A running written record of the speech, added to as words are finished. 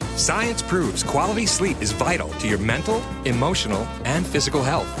Science proves quality sleep is vital to your mental, emotional, and physical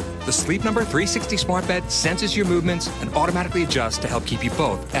health. The Sleep Number 360 smart bed senses your movements and automatically adjusts to help keep you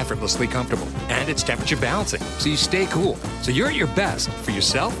both effortlessly comfortable. And it's temperature balancing, so you stay cool. So you're at your best for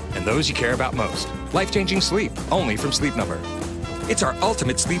yourself and those you care about most. Life-changing sleep, only from Sleep Number. It's our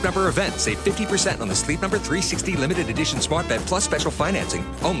ultimate Sleep Number event. Save 50% on the Sleep Number 360 limited edition smart bed plus special financing,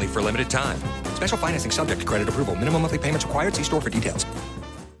 only for limited time. Special financing subject to credit approval. Minimum monthly payments required. See store for details.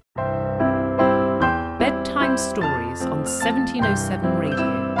 Bedtime Stories on 1707 Radio.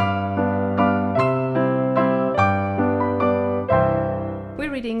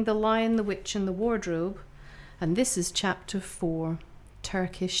 We're reading The Lion, the Witch and the Wardrobe, and this is Chapter 4,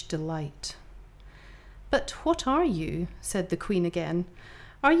 Turkish Delight. "But what are you?" said the Queen again.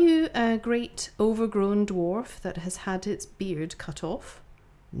 "Are you a great overgrown dwarf that has had its beard cut off?"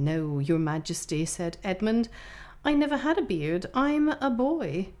 "No, your Majesty," said Edmund. "I never had a beard. I'm a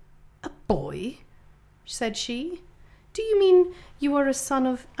boy." "A boy?" said she. "Do you mean you are a son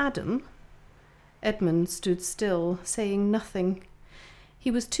of Adam?" Edmund stood still, saying nothing.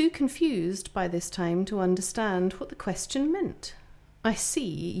 He was too confused by this time to understand what the question meant. "I see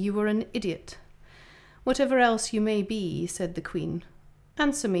you are an idiot." "Whatever else you may be," said the Queen,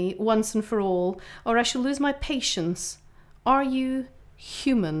 "answer me once and for all, or I shall lose my patience. Are you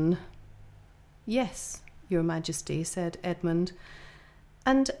human?" "Yes, your Majesty," said Edmund.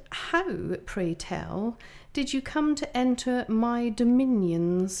 "And how, pray tell, did you come to enter my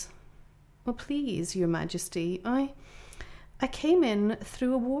dominions?" "Well, please, your Majesty, I came in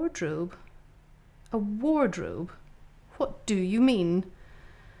through a wardrobe." "A wardrobe? What do you mean?"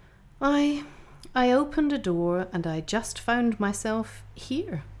 I opened a door and I just found myself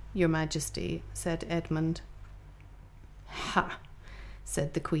here, your Majesty," said Edmund. "Ha!"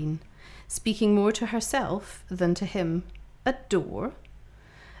 said the Queen, speaking more to herself than to him. "A door?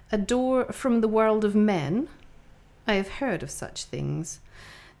 A door from the world of men? I have heard of such things.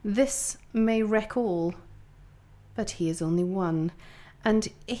 This may wreck all. But he is only one, and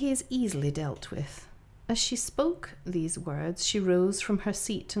he is easily dealt with." As she spoke these words, she rose from her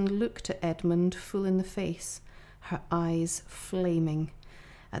seat and looked at Edmund full in the face, her eyes flaming.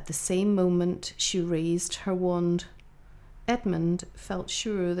 At the same moment she raised her wand. Edmund felt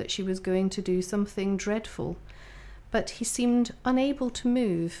sure that she was going to do something dreadful, but he seemed unable to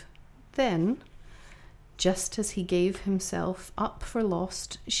move. Then, just as he gave himself up for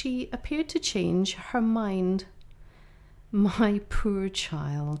lost, she appeared to change her mind. "My poor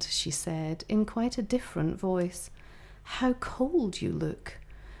child," she said, in quite a different voice, "how cold you look.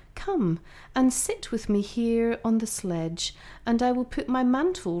 Come and sit with me here on the sledge, and I will put my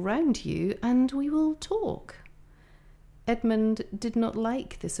mantle round you, and we will talk." Edmund did not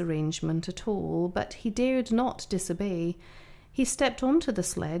like this arrangement at all, but he dared not disobey. He stepped onto the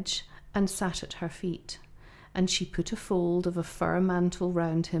sledge and sat at her feet, and she put a fold of a fur mantle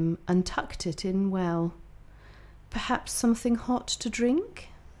round him and tucked it in well. "Perhaps something hot to drink?"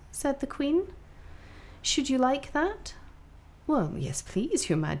 said the Queen. "Should you like that?" "Well, yes, please,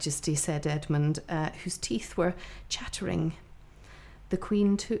 your Majesty," said Edmund, whose teeth were chattering. The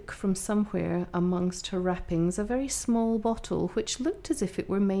Queen took from somewhere amongst her wrappings a very small bottle which looked as if it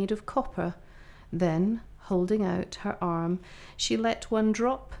were made of copper. Then, holding out her arm, she let one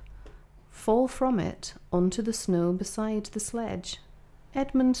drop fall from it onto the snow beside the sledge.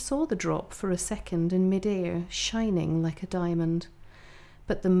 Edmund saw the drop for a second in mid-air, shining like a diamond.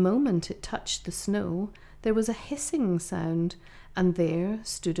 But the moment it touched the snow, there was a hissing sound, and there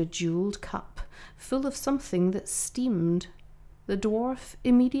stood a jewelled cup, full of something that steamed. The dwarf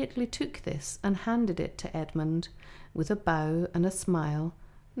immediately took this and handed it to Edmund, with a bow and a smile,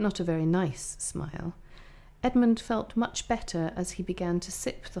 not a very nice smile. Edmund felt much better as he began to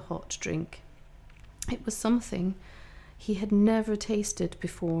sip the hot drink. It was something he had never tasted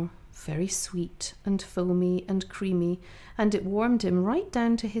before, very sweet and foamy and creamy, and it warmed him right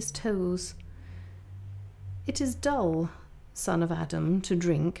down to his toes. "It is dull, son of Adam, to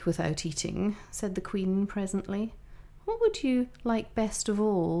drink without eating," said the Queen presently. "What would you like best of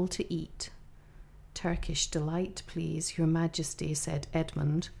all to eat?" "Turkish delight, please, your Majesty," said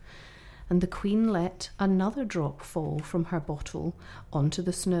Edmund. And the Queen let another drop fall from her bottle onto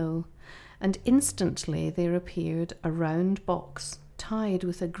the snow, and instantly there appeared a round box tied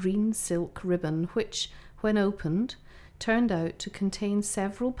with a green silk ribbon which, when opened, turned out to contain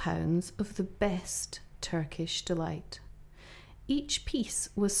several pounds of the best Turkish delight. Each piece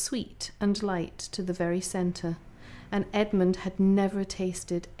was sweet and light to the very centre, and Edmund had never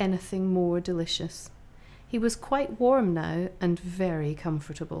tasted anything more delicious. He was quite warm now and very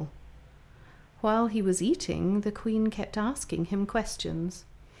comfortable. While he was eating, the Queen kept asking him questions.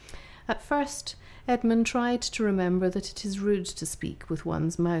 At first, Edmund tried to remember that it is rude to speak with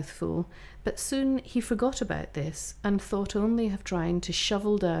one's mouth full, but soon he forgot about this and thought only of trying to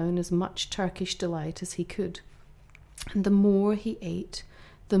shovel down as much Turkish delight as he could. And the more he ate,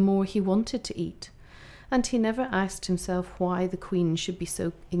 the more he wanted to eat, and he never asked himself why the Queen should be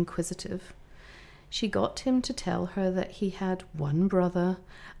so inquisitive. She got him to tell her that he had one brother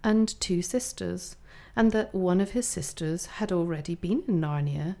and 2 sisters, and that one of his sisters had already been in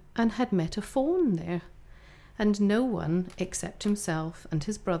Narnia and had met a faun there. And no one, except himself and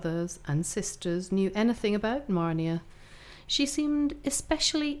his brothers and sisters, knew anything about Narnia. She seemed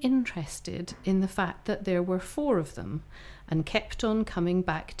especially interested in the fact that there were 4 of them, and kept on coming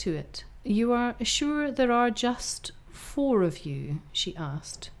back to it. "You are sure there are just 4 of you?" she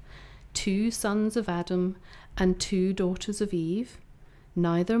asked. 2 sons of Adam and 2 daughters of Eve?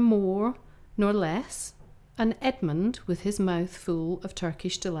 Neither more nor less? And Edmund, with his mouth full of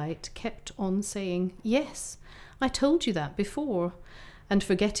Turkish delight, kept on saying, "Yes, I told you that before," and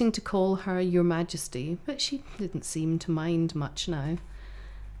forgetting to call her Your Majesty, but she didn't seem to mind much now.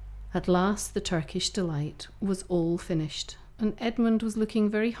 At last the Turkish delight was all finished, and Edmund was looking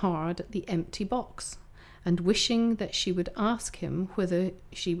very hard at the empty box, and wishing that she would ask him whether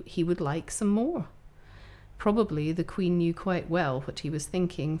he would like some more. Probably the Queen knew quite well what he was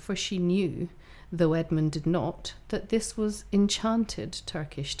thinking, for she knew, though Edmund did not, that this was enchanted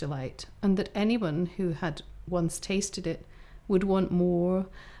Turkish delight, and that anyone who had once tasted it would want more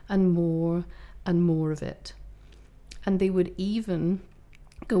and more and more of it. And they would even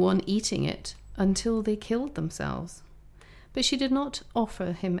go on eating it until they killed themselves. But she did not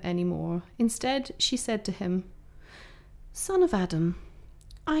offer him any more. Instead, she said to him, "Son of Adam,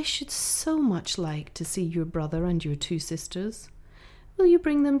 I should so much like to see your brother and your 2 sisters. Will you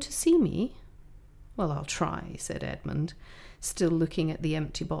bring them to see me?" "Well, I'll try," said Edmund, still looking at the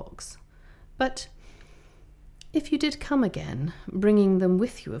empty box. "But if you did come again, bringing them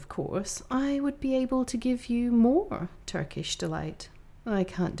with you, of course, I would be able to give you more Turkish delight. I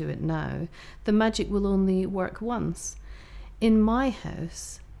can't do it now. The magic will only work once. In my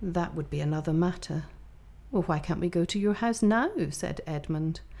house, that would be another matter." "Well, why can't we go to your house now?" said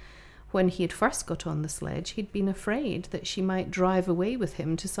Edmund. When he had first got on the sledge, he'd been afraid that she might drive away with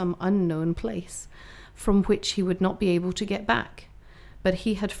him to some unknown place, from which he would not be able to get back. But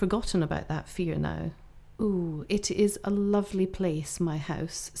he had forgotten about that fear now. "Ooh, it is a lovely place, my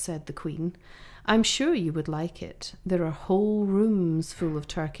house," said the Queen. "I'm sure you would like it. There are whole rooms full of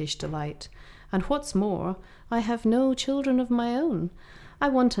Turkish delight. And what's more, I have no children of my own. I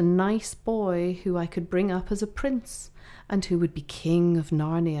want a nice boy who I could bring up as a prince, and who would be king of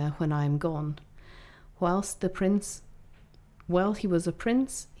Narnia when I am gone. While he was a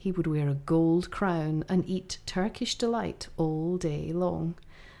prince, he would wear a gold crown and eat Turkish delight all day long.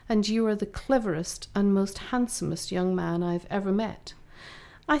 And you are the cleverest and most handsomest young man I've ever met.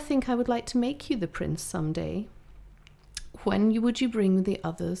 I think I would like to make you the prince some day. When would you bring the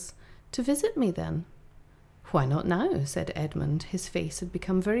others to visit me then?" "Why not now?" said Edmund. His face had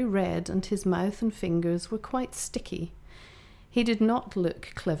become very red, and his mouth and fingers were quite sticky. He did not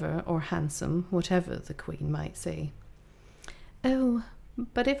look clever or handsome, whatever the Queen might say. "Oh,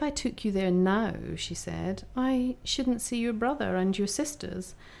 but if I took you there now," she said, "I shouldn't see your brother and your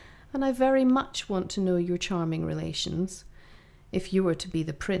sisters, and I very much want to know your charming relations. If you were to be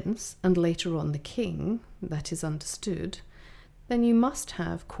the prince, and later on the king, that is understood, then you must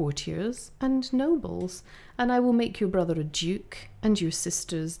have courtiers and nobles, and I will make your brother a duke and your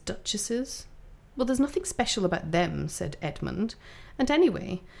sisters duchesses." "Well, there's nothing special about them," said Edmund, "and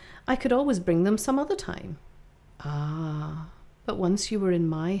anyway, I could always bring them some other time." "Ah, but once you were in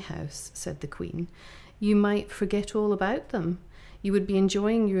my house," said the Queen, "you might forget all about them. You would be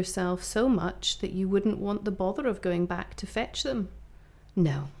enjoying yourself so much that you wouldn't want the bother of going back to fetch them.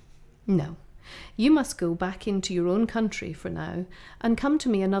 No, no. You must go back into your own country for now, and come to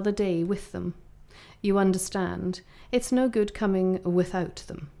me another day with them. You understand, it's no good coming without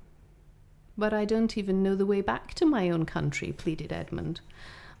them." "But I don't even know the way back to my own country," pleaded Edmund.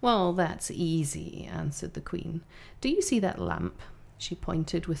 "Well, that's easy," answered the Queen. "Do you see that lamp?" She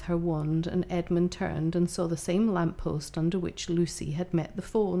pointed with her wand, and Edmund turned and saw the same lamppost under which Lucy had met the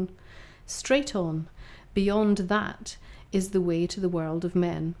faun. "Straight on. Beyond that is the way to the world of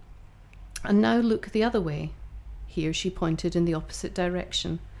men. And now look the other way." Here she pointed in the opposite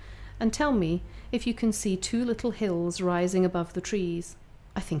direction. "And tell me if you can see 2 little hills rising above the trees."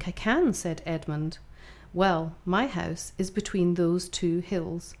 "I think I can," said Edmund. "Well, my house is between those 2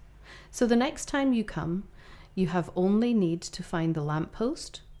 hills. So the next time you come, you have only need to find the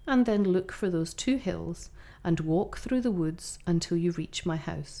lamppost, and then look for those 2 hills, and walk through the woods until you reach my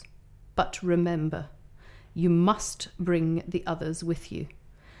house. But remember, you must bring the others with you.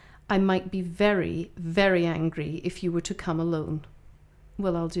 I might be very, very angry if you were to come alone."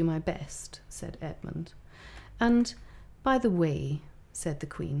 "Well, I'll do my best," said Edmund. "And, by the way," said the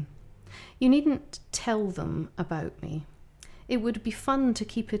Queen, "you needn't tell them about me. It would be fun to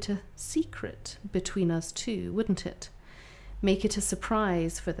keep it a secret between us two, wouldn't it? Make it a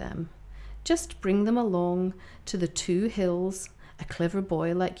surprise for them. Just bring them along to the 2 hills. A clever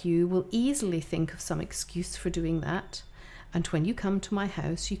boy like you will easily think of some excuse for doing that. And when you come to my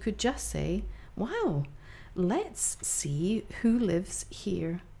house, you could just say, 'Wow, let's see who lives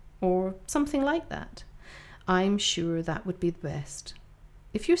here,' or something like that. I'm sure that would be the best.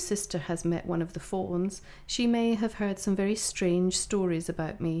 If your sister has met one of the fawns, she may have heard some very strange stories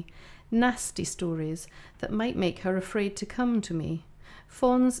about me, nasty stories that might make her afraid to come to me.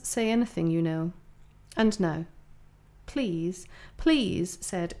 Fawns say anything, you know. And now, please, please,"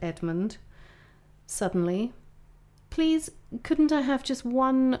 said Edmund suddenly, "please, couldn't I have just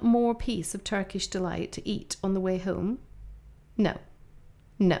one more piece of Turkish delight to eat on the way home?" "No,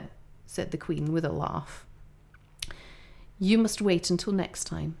 no," said the Queen with a laugh. "You must wait until next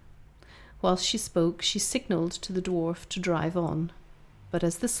time." Whilst she spoke, she signalled to the dwarf to drive on. But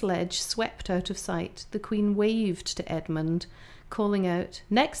as the sledge swept out of sight, the Queen waved to Edmund, calling out,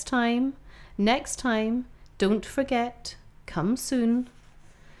 "Next time, don't forget, come soon."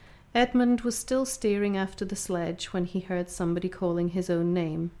 Edmund was still staring after the sledge when he heard somebody calling his own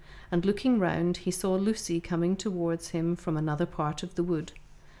name, and looking round he saw Lucy coming towards him from another part of the wood.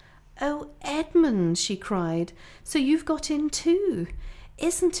 "Oh, Edmund," she cried, "so you've got in too.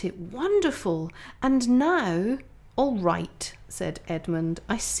 Isn't it wonderful? And now—" "All right," said Edmund.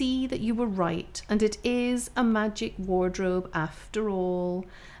 "I see that you were right, and it is a magic wardrobe after all,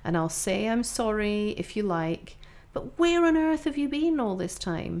 and I'll say I'm sorry if you like. But where on earth have you been all this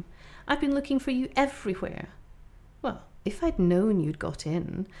time? I've been looking for you everywhere." "Well, if I'd known you'd got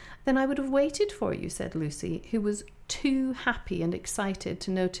in, then I would have waited for you," said Lucy, who was too happy and excited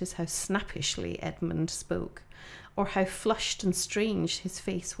to notice how snappishly Edmund spoke, or how flushed and strange his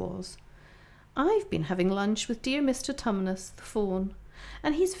face was. "I've been having lunch with dear Mr. Tumnus, the fawn,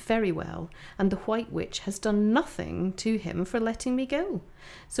 and he's very well, and the White Witch has done nothing to him for letting me go.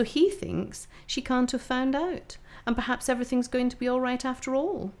 So he thinks she can't have found out, and perhaps everything's going to be all right after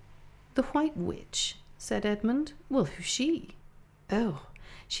all." "The White Witch?" said Edmund. "Well, who's she?" "Oh,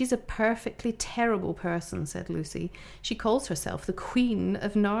 she's a perfectly terrible person," said Lucy. "She calls herself the Queen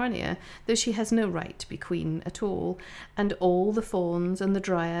of Narnia, though she has no right to be queen at all. And all the fauns and the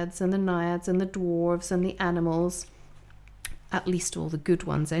dryads and the naiads and the dwarves and the animals, at least all the good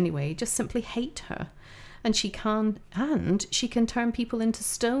ones anyway, just simply hate her. And she can turn people into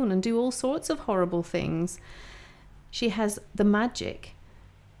stone and do all sorts of horrible things. She has the magic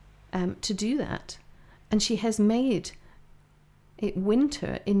to do that. And she has made it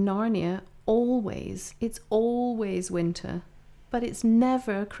winter in Narnia always. It's always winter, but it's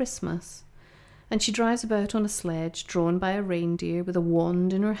never Christmas. And she drives about on a sledge drawn by a reindeer with a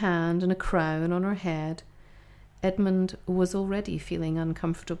wand in her hand and a crown on her head." Edmund was already feeling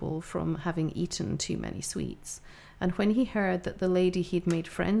uncomfortable from having eaten too many sweets, and when he heard that the lady he'd made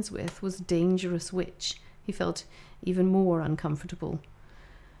friends with was a dangerous witch, he felt even more uncomfortable.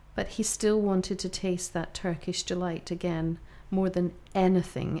 But he still wanted to taste that Turkish delight again, more than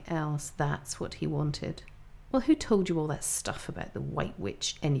anything else. That's what he wanted. "Well, who told you all that stuff about the White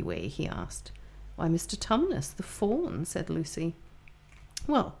Witch anyway?" he asked. "Why, Mr. Tumnus, the fawn," said Lucy.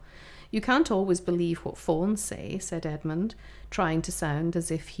 "Well, you can't always believe what fawns say," said Edmund, trying to sound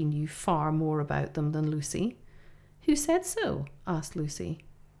as if he knew far more about them than Lucy. "Who said so?" asked Lucy.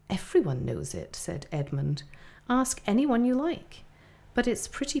 "Everyone knows it," said Edmund. "Ask anyone you like. But it's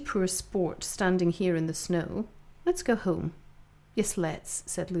pretty poor sport standing here in the snow. Let's go home." "Yes, let's,"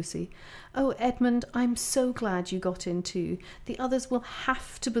 said Lucy. "Oh, Edmund, I'm so glad you got in too. The others will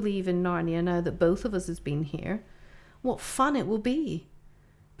have to believe in Narnia now that both of us has been here. What fun it will be!"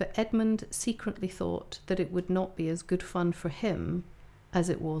 But Edmund secretly thought that it would not be as good fun for him as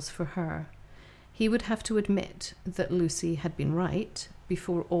it was for her. He would have to admit that Lucy had been right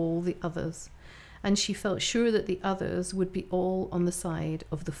before all the others, and she felt sure that the others would be all on the side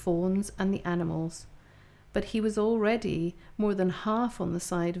of the fawns and the animals. But he was already more than half on the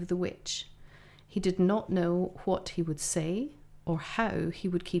side of the witch. He did not know what he would say or how he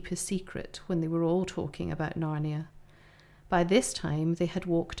would keep his secret when they were all talking about Narnia. By this time they had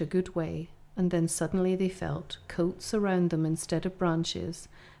walked a good way, and then suddenly they felt coats around them instead of branches,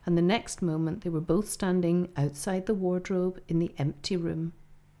 and the next moment they were both standing outside the wardrobe in the empty room.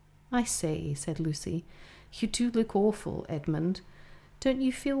 "I say," said Lucy, "you do look awful, Edmund. Don't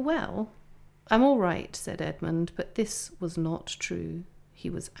you feel well?" "I'm all right," said Edmund, but this was not true. He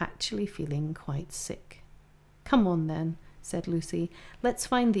was actually feeling quite sick. "Come on then," said Lucy. "Let's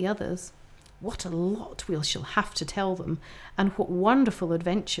find the others. What a lot we shall have to tell them, and what wonderful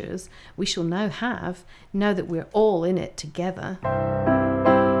adventures we shall now have, now that we're all in it together."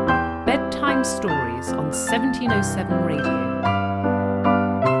 Bedtime Stories on 1707 Radio.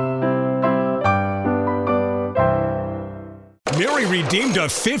 Mary redeemed a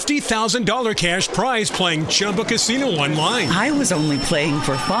 $50,000 cash prize playing Chumba Casino online. I was only playing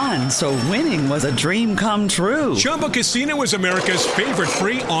for fun, so winning was a dream come true. Chumba Casino is America's favorite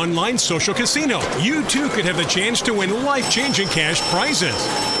free online social casino. You too could have the chance to win life-changing cash prizes.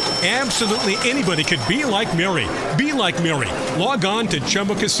 Absolutely anybody could be like Mary. Be like Mary. Log on to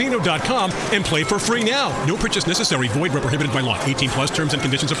ChumbaCasino.com and play for free now. No purchase necessary. Void where prohibited by law. 18+ terms and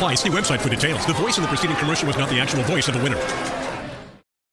conditions apply. See website for details. The voice in the preceding commercial was not the actual voice of the winner.